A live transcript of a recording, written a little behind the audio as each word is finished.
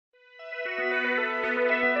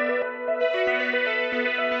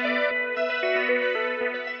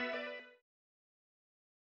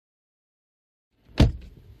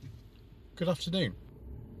Good afternoon.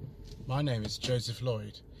 My name is Joseph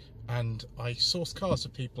Lloyd and I source cars for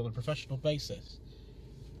people on a professional basis.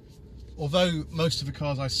 Although most of the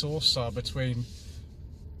cars I source are between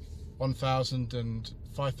 £1,000 and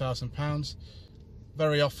 £5,000,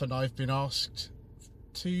 very often I've been asked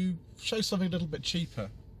to show something a little bit cheaper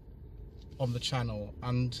on the channel,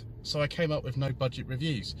 and so I came up with No Budget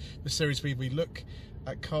Reviews, the series where we look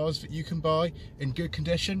at cars that you can buy in good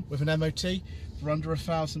condition with an MOT for under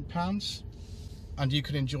 £1,000 and you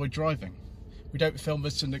can enjoy driving. We don't film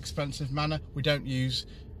this in an expensive manner, we don't use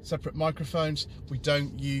separate microphones, we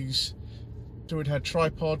don't use dual head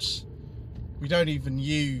tripods, we don't even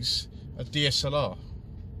use a DSLR,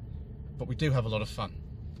 but we do have a lot of fun.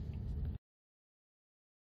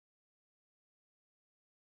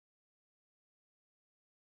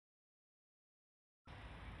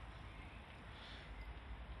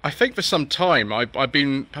 I think for some time I've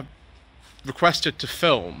been requested to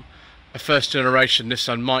film a first generation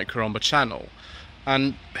Nissan Micra on the channel,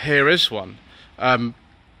 and here is one.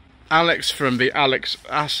 Alex from the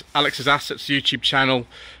Alex's Assets YouTube channel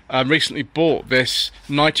recently bought this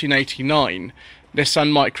 1989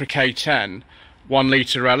 Nissan Micra K10 1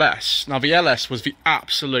 litre LS. Now the LS was the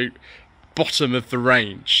absolute bottom of the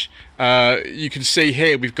range. You can see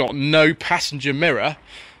here we've got no passenger mirror,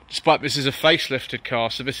 despite this is a facelifted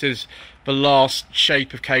car, so this is the last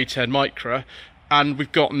shape of K10 Micra, and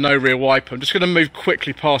we've got no rear wiper. I'm just going to move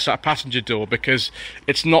quickly past that passenger door because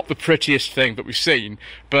it's not the prettiest thing that we've seen.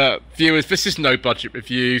 But viewers, this is No Budget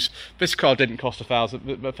Reviews. This car didn't cost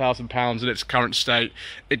 £1,000 in its current state.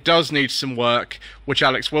 It does need some work, which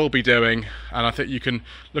Alex will be doing, and I think you can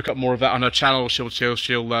look up more of that on her channel. She'll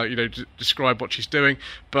describe what she's doing.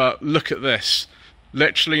 But look at this,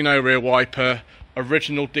 literally no rear wiper,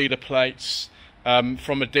 original dealer plates.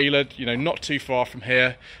 From a dealer, not too far from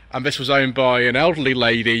here, and this was owned by an elderly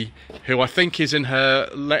lady who I think is in her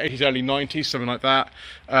early 90s, something like that,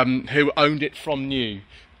 who owned it from new.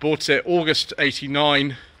 Bought it August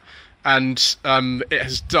 '89, and it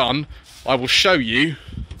has done, I will show you,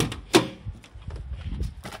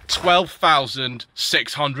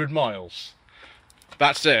 12,600 miles.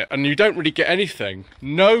 That's it, and you don't really get anything.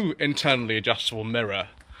 No internally adjustable mirror.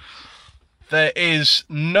 There is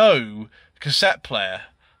no cassette player.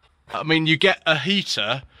 I mean, you get a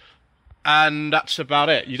heater and that's about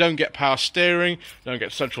it. You don't get power steering, you don't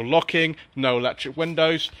get central locking, no electric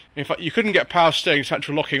windows. In fact, you couldn't get power steering,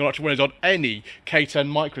 central locking, or electric windows on any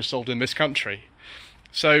K10 Micra sold in this country.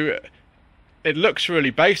 So it looks really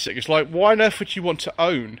basic. It's like, why on earth would you want to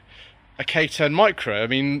own a K10 Micra? I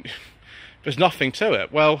mean, there's nothing to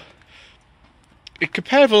it. Well,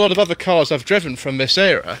 compared with a lot of other cars I've driven from this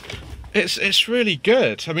era, it's really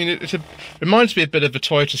good. I mean, it reminds me a bit of the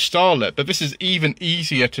Toyota Starlet, but this is even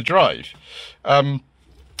easier to drive.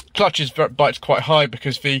 Clutch bites quite high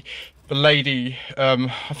because the lady,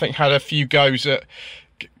 I think, had a few goes at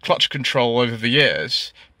clutch control over the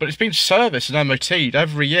years, but it's been serviced and MOT'd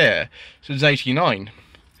every year since '89. You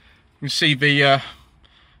can see the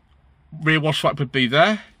rear wash wipe would be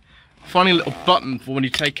there. Funny little button for when you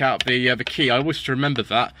take out the key. I always remember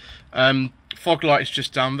that. Fog light is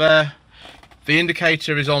just down there. The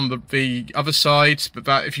indicator is on the other side, but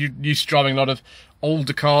that, if you're used to driving a lot of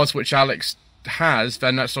older cars, which Alex has,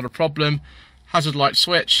 then that's not a problem. Hazard light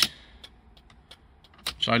switch,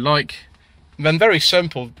 which I like. And then very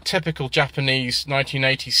simple, typical Japanese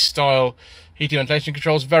 1980s style heating and ventilation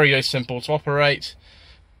controls, very simple to operate.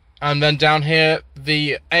 And then down here,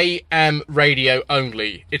 the AM radio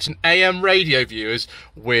only. It's an AM radio, viewers,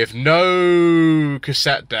 with no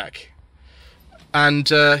cassette deck.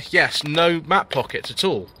 And yes, no map pockets at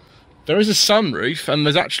all. There is a sunroof, and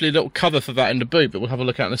there's actually a little cover for that in the boot that we'll have a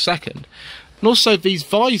look at in a second. And also these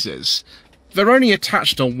visors, they're only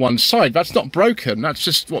attached on one side. That's not broken, that's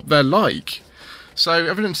just what they're like. So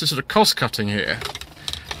everything's just sort of cost cutting here.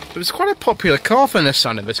 It was quite a popular car for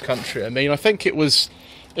Nissan in this country. I mean, I think it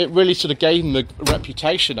really sort of gave them a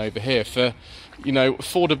reputation over here for,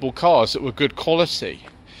 affordable cars that were good quality.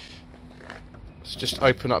 Let's just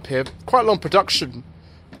open up here. Quite a long production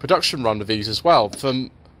run of these as well,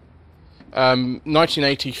 from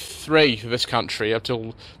 1983 for this country up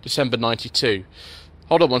till December '92.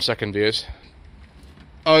 Hold on one second, viewers.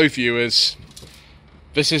 Oh, viewers,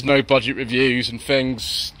 this is No Budget Reviews, and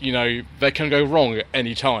things, they can go wrong at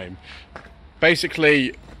any time.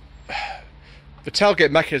 Basically, the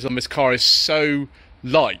tailgate mechanism on this car is so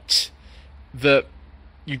light that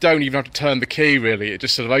you don't even have to turn the key, really. It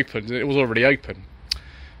just sort of opens, and it was already open.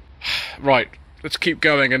 Right, let's keep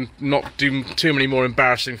going and not do too many more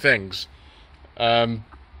embarrassing things. Or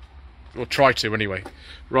try to, anyway.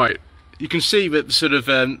 Right, you can see that the sort of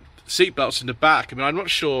seatbelts in the back. I mean, I'm not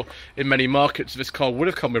sure in many markets this car would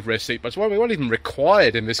have come with rear seatbelts. Well, they weren't even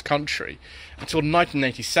required in this country until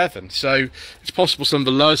 1987. So it's possible some of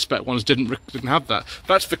the lower spec ones didn't have that.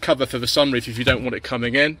 That's the cover for the sunroof if you don't want it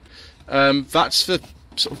coming in. That's the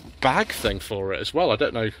sort of bag thing for it as well. I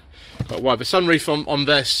don't know quite why. The sunroof on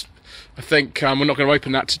this, I think we're not going to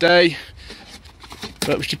open that today.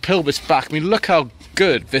 But we should peel this back. I mean, look how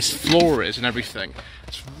good this floor is and everything.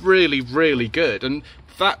 It's really, really good. And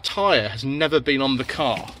that tyre has never been on the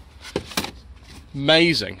car.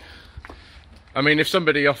 Amazing. I mean, if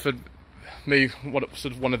somebody offered me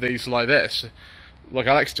sort of one of these like this, like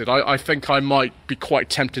Alex did, I think I might be quite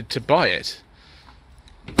tempted to buy it.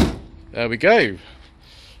 There we go.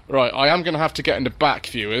 Right, I am going to have to get in the back,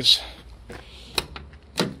 viewers,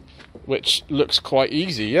 which looks quite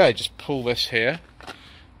easy. Yeah, just pull this here.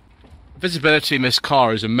 Visibility in this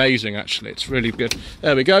car is amazing, actually. It's really good.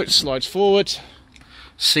 There we go. It slides forward.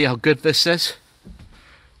 See how good this is.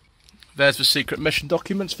 There's the secret mission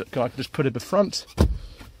documents that I can just put in the front.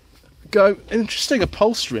 Go. Interesting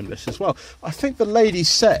upholstery in this as well. I think the lady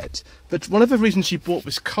said that one of the reasons she bought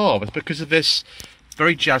this car was because of this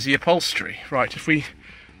very jazzy upholstery. Right, if we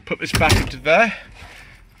put this back into there.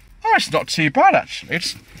 Oh, it's not too bad, actually.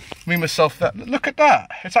 It's me, myself, that. Look at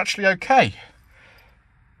that. It's actually okay.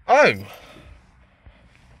 Oh,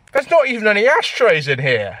 there's not even any ashtrays in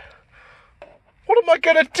here. What am I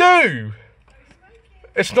going to do?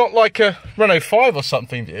 It's not like a Renault 5 or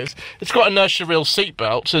something, it is. It's got inertia reel seat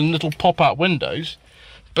belts and little pop-out windows,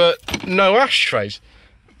 but no ashtrays.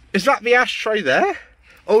 Is that the ashtray there?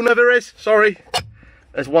 Oh, no, there is. Sorry.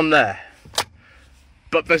 There's one there.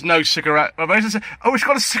 But there's no cigarette. Oh, it's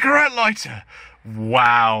got a cigarette lighter.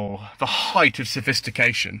 Wow, the height of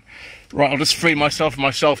sophistication. Right, I'll just free myself from my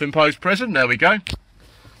self-imposed prison. There we go.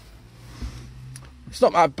 It's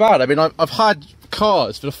not that bad. I mean, I've had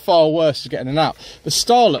cars that are far worse to get in and out. The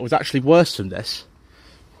Starlet was actually worse than this.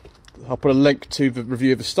 I'll put a link to the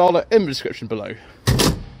review of the Starlet in the description below.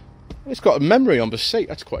 It's got a memory on the seat.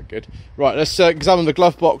 That's quite good. Right, let's examine the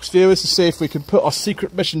glove box, viewers, to see if we can put our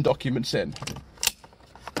secret mission documents in.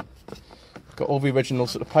 Got all the original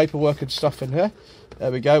sort of paperwork and stuff in here.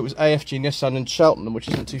 There we go. It was AFG Nissan in Cheltenham, which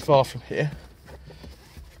isn't too far from here.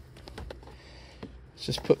 Let's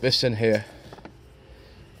just put this in here.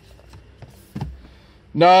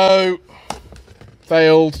 No!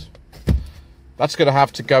 Failed. That's going to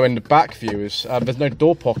have to go in the back, viewers. There's no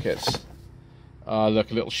door pockets.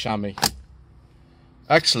 Look, a little chamois.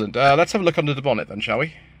 Excellent. Let's have a look under the bonnet then, shall we?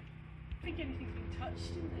 I think anything's been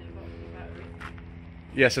touched in there.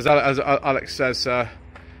 Yes, as Alex says, the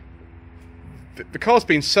car's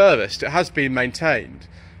been serviced, it has been maintained,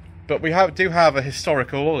 but we do have a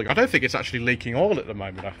historical oil. I don't think it's actually leaking oil at the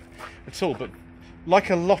moment at all, but like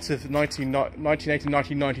a lot of 1980s,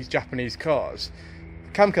 1990s Japanese cars,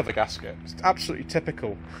 cam cover gasket, it's absolutely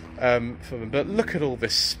typical for them. But look at all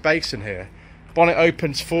this space in here. Bonnet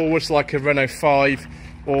opens forwards like a Renault 5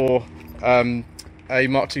 or a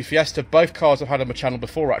Mark II Fiesta. Both cars I've had on my channel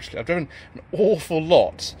before, actually. I've driven an awful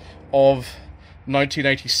lot of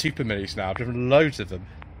 1980 Super Minis now. I've driven loads of them.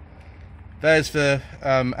 There's the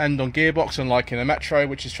end on gearbox, unlike in a Metro,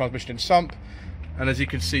 which is transmission in sump. And as you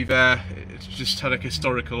can see there, it's just had a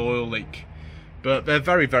historical oil leak. But they're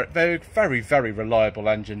very reliable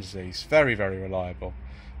engines, these. Very, very reliable.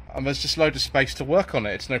 And there's just loads of space to work on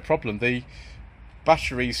it. It's no problem. The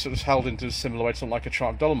battery's sort of held into a similar way. It's not like a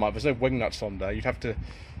Triumph Dolomite. There's no wing nuts on there. You'd have to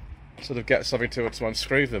sort of get something to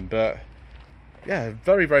unscrew them. But yeah,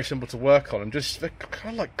 very, very simple to work on. And just, they're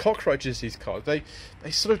kind of like cockroaches, these cars. They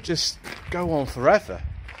sort of just go on forever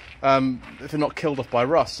if they're not killed off by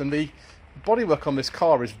rust. And the bodywork on this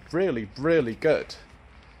car is really, really good,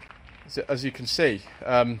 as you can see.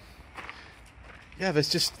 Yeah, there's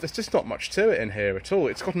just not much to it in here at all.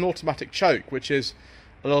 It's got an automatic choke, which is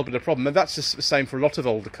a little bit of a problem, and that's just the same for a lot of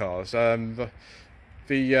older cars. Even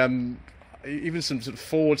some sort of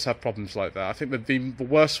Fords have problems like that. I think that the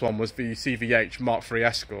worst one was the CVH Mark III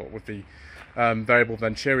Escort with the variable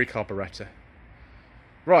Venturi carburettor.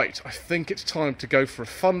 Right, I think it's time to go for a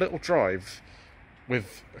fun little drive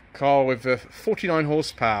with a car with a 49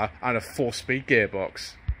 horsepower and a 4-speed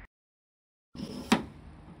gearbox.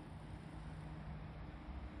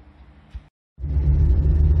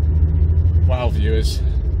 Wow, viewers,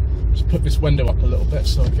 just put this window up a little bit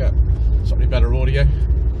so I get slightly better audio.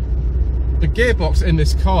 The gearbox in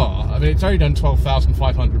this car, I mean, it's only done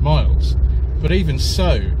 12,500 miles, but even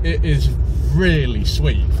so, it is really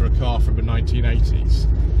sweet for a car from the 1980s.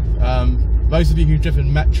 Those of you who've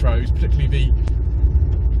driven Metros, particularly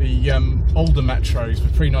the older Metros,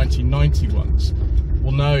 the pre-1990 ones,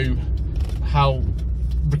 will know how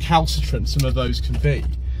recalcitrant some of those can be.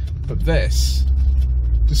 But this,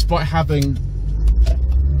 despite having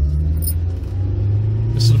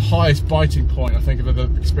the sort of highest biting point I think I've ever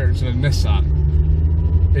experienced in a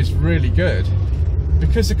Nissan, is really good.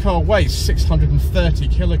 Because the car weighs 630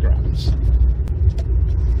 kilograms,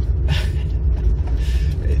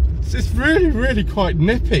 it's really quite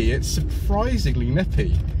nippy. It's surprisingly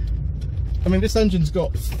nippy. I mean, this engine's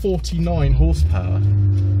got 49 horsepower,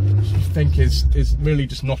 which I think is really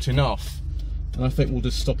just not enough. And I think we'll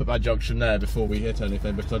just stop at that junction there before we hit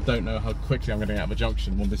anything, because I don't know how quickly I'm going to get out of a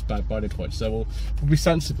junction on this bad biting point. So we'll be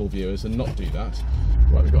sensible, viewers, and not do that.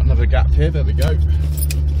 Right, we've got another gap here. There we go.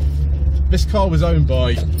 This car was owned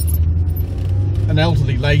by an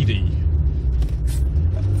elderly lady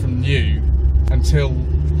from new until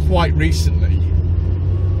quite recently,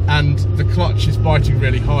 and the clutch is biting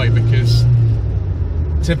really high because,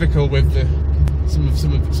 typical with some of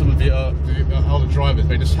the other drivers,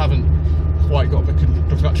 they just haven't quite got the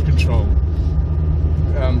clutch control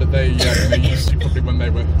that they used to probably when they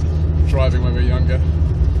were driving when we were younger.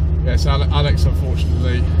 Yes, Alex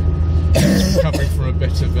unfortunately is recovering from a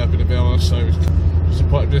bit of illness, so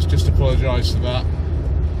just apologise for that.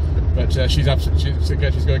 But she's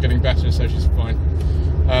getting better, so she's fine.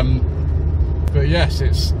 But yes,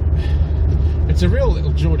 it's a real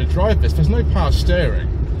little joy to drive this. There's no power steering,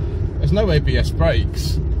 there's no ABS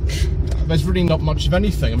brakes, there's really not much of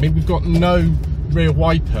anything. I mean, we've got no rear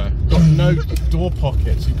wiper, got no door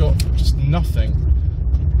pockets, we've got just nothing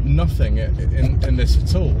in this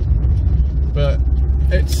at all. But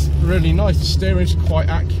it's really nice. The steering's quite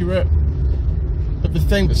accurate. But the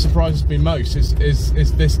thing that surprises me most is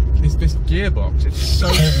this gearbox. It's so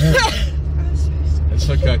it's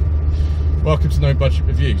okay. Welcome to No Budget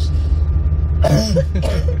Reviews.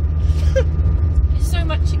 So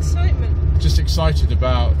much excitement. Just excited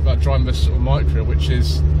about driving this sort of Micra, which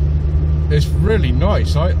is really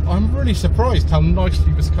nice. I'm really surprised how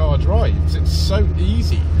nicely this car drives. It's so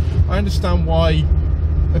easy. I understand why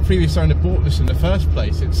the previous owner bought this in the first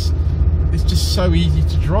place. It's just so easy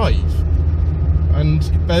to drive, and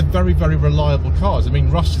they're very reliable cars. I mean,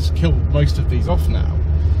 rust has killed most of these off now,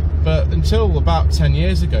 but until about 10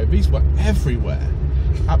 years ago, these were everywhere,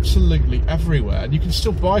 absolutely everywhere, and you can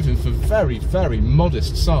still buy them for very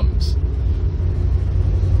modest sums.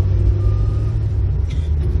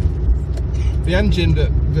 The engine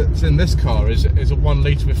that's in this car is a 1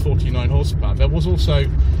 litre with 49 horsepower. There was also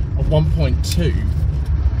a 1.2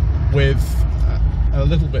 with a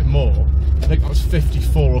little bit more. I think that was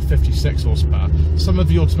 54 or 56 horsepower. Some of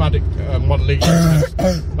the automatic 1 litres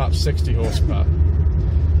has about 60 horsepower.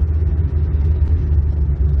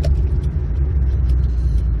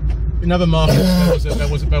 In other markets, there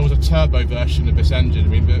was a turbo version of this engine. I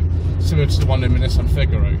mean, similar to the one in the Nissan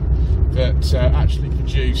Figaro, that actually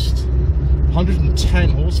produced 110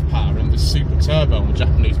 horsepower in the super turbo on the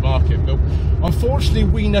Japanese market. But unfortunately,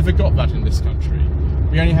 we never got that in this country.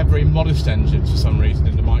 We only have very modest engines for some reason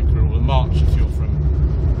in the Micra or the March if you're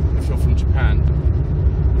from Japan.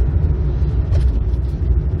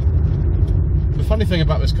 The funny thing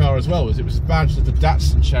about this car as well is it was badged as the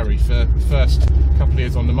Datsun Cherry for the first couple of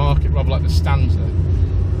years on the market, rather like the Stanza.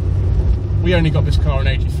 We only got this car in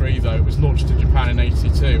 '83 though. It was launched in Japan in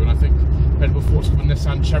 '82, and I think before it's got the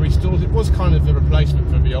Nissan Cherry stores. It was kind of a replacement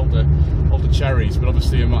for the older Cherries, but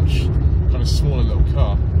obviously a much kind of smaller little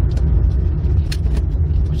car.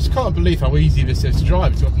 I just can't believe how easy this is to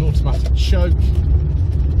drive. It's got an automatic choke.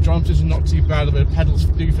 Drum position not too bad. The pedals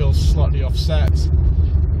do feel slightly offset.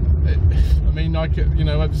 I mean,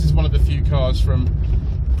 this is one of the few cars from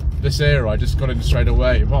this era I just got in straight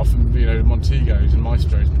away, apart from Montegos and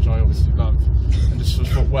Maestros, which I obviously love, and just sort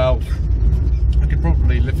of thought, well, I could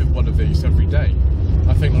probably live with one of these every day.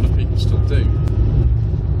 I think a lot of people still do.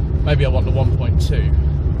 Maybe I want the 1.2,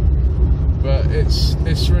 but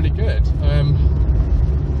it's really good.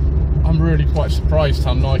 I'm really quite surprised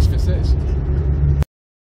how nice this is.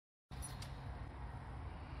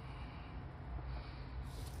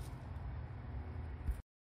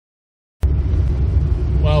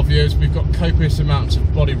 Well, viewers, we've got copious amounts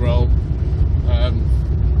of body roll.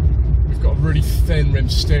 We've got a really thin rim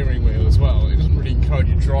steering wheel as well. It doesn't really encourage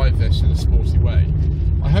you to drive this in a sporty way.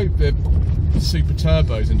 I hope the super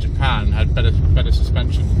turbos in Japan had better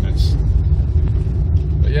suspension than this.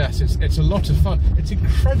 But yes, it's a lot of fun. It's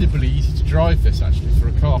incredibly easy to drive this actually for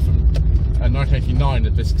a car from 1989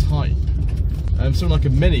 of this type. Something like a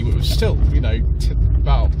Mini, which was still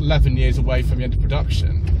about 11 years away from the end of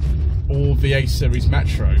production, or the A series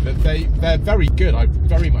Metro. They're very good. I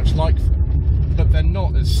very much like them. But they're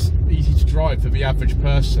not as easy to drive for the average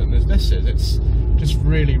person as this is. It's just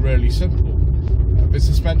really simple. the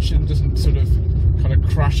suspension doesn't sort of kind of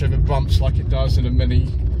crash over bumps like it does in a Mini.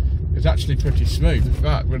 It's actually pretty smooth. In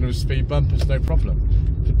fact, when there's speed bumpers, no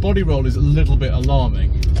problem. The body roll is a little bit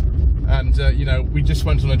alarming, and you know, we just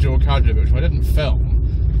went on a dual carriage of it, which I didn't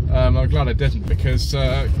film. I'm glad I didn't, because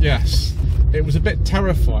yes, it was a bit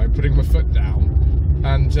terrifying putting my foot down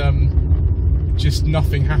and just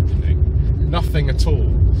nothing happening, nothing at all.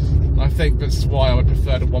 And I think that's why I would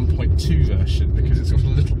prefer the 1.2 version, because it's got a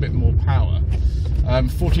little bit more power.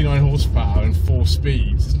 49 horsepower and 4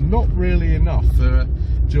 speeds is not really enough for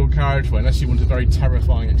dual carriageway unless you want a very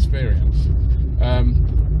terrifying experience.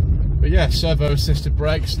 But yeah, servo assisted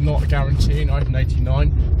brakes, not a guarantee in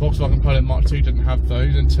 1989. Volkswagen Polo Mark II didn't have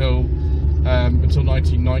those until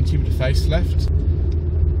 1990 with the facelift.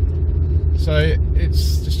 So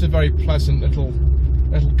it's just a very pleasant little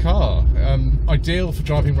car, ideal for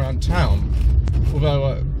driving around town.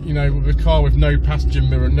 Although you know, with a car with no passenger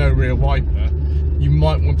mirror, no rear wiper, you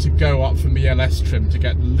might want to go up from the LS trim to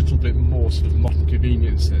get a little bit more sort of modern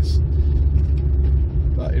conveniences.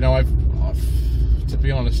 But you know, to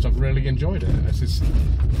be honest, I've really enjoyed it. I'm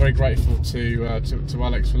very grateful to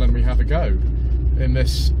Alex for letting me have a go in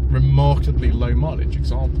this remarkably low mileage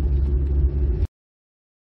example.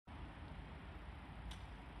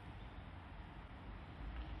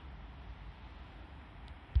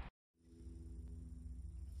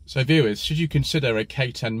 So viewers, should you consider a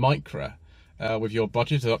K10 Micra with your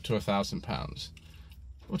budget of up to £1,000?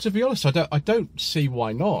 Well, to be honest, I don't see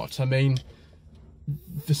why not. I mean,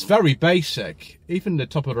 it's very basic. Even the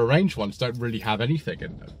top of the range ones don't really have anything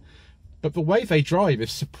in them. But the way they drive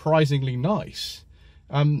is surprisingly nice.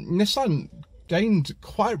 Nissan gained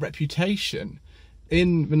quite a reputation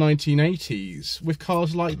in the 1980s with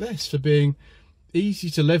cars like this for being easy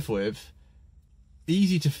to live with,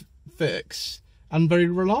 easy to fix, and very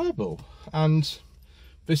reliable. And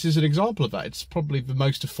this is an example of that. It's probably the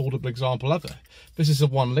most affordable example ever. This is a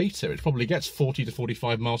 1 litre. It probably gets 40 to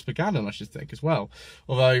 45 miles per gallon, I should think, as well.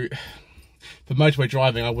 Although, for motorway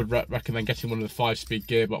driving, I would recommend getting one of the 5-speed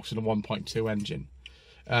gearbox and a 1.2 engine.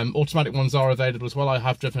 Automatic ones are available as well. I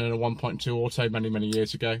have driven in a 1.2 auto many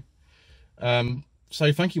years ago.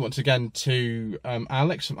 So thank you once again to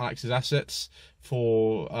Alex from Alex's Assets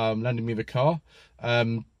for lending me the car.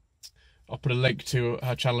 I'll put a link to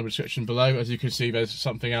her channel in the description below. As you can see, there's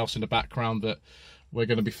something else in the background that we're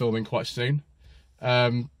going to be filming quite soon.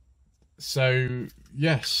 So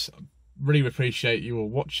yes, really appreciate you all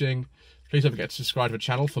watching. Please don't forget to subscribe to the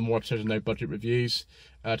channel for more episodes of No Budget Reviews.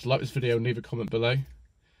 To like this video, leave a comment below.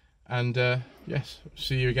 And yes,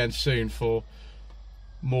 see you again soon for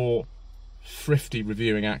more thrifty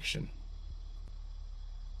reviewing action.